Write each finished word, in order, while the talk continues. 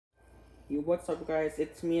What's up, guys?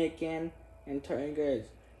 It's me again, and telling guys,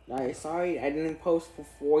 sorry I didn't post for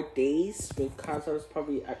 4 days because I was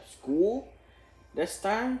probably at school. This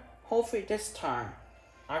time, hopefully this time,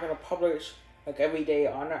 I'm gonna publish like every day.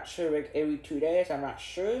 I'm not sure, like every 2 days. I'm not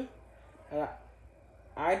sure.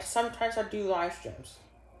 I sometimes I do live streams.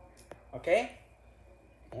 Okay,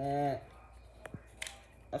 and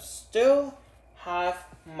I still have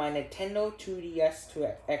my Nintendo 2DS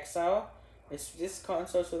to XL. This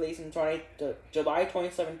console was released in July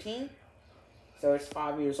 2017, so it's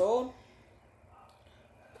 5 years old.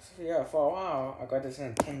 So yeah, for a while I got this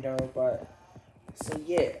Nintendo, but so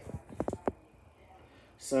yeah.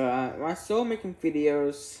 So I'm still making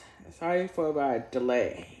videos. Sorry for about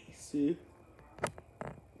delay. See,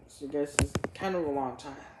 so I guess it's kind of a long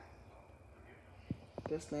time.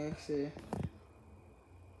 Just next year.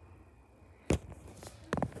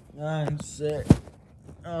 I'm sick.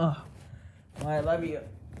 Oh, I love you.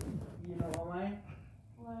 You know what?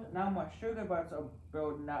 Now my sugar bugs are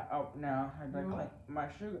building up now. And like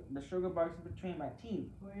the sugar bugs between my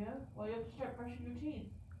teeth. Oh yeah? Well, you have to start brushing your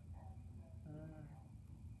teeth.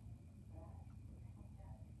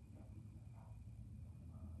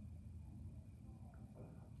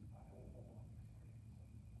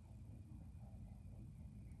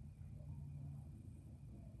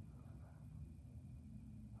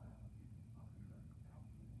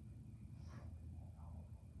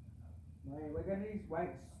 Wait, look at these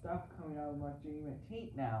white stuff coming out of my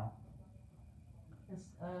teeth now. It's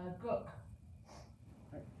gook.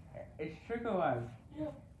 It's sugar bugs.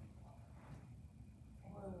 Yeah.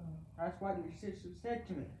 That's what your sister said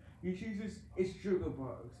to me. You should just, it's sugar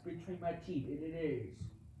bugs between my teeth. It is.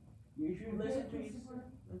 You should listen to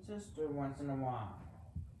your sister once in a while.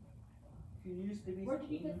 She used to be. Where did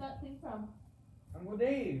you get that thing from? Uncle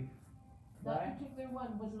Dave. That particular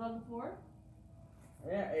one, was it on the floor?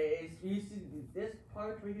 Yeah, it's used to, this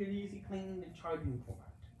part right here usually cleaning the charging port.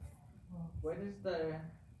 Oh. What is the...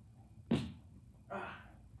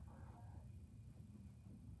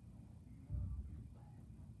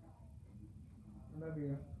 Love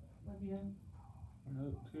you. Love you. I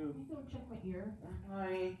love too. Please don't check my ear.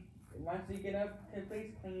 Hi. Once you get up,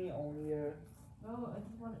 please clean your own ear. No, I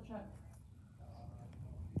just want to check.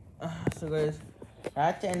 So guys, I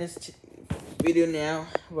have to end this video now,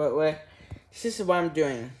 but this is what I'm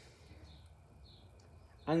doing.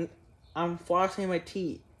 I'm flossing my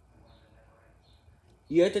teeth.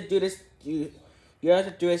 You have to do this. You have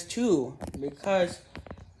to do this too, because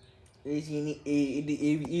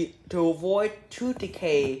to avoid tooth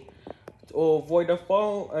decay or avoid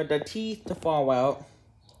the teeth to fall out,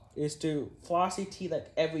 is to floss your teeth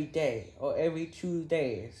like every day or every 2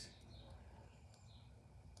 days.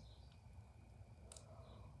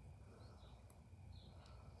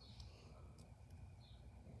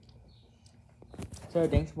 So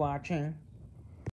thanks for watching.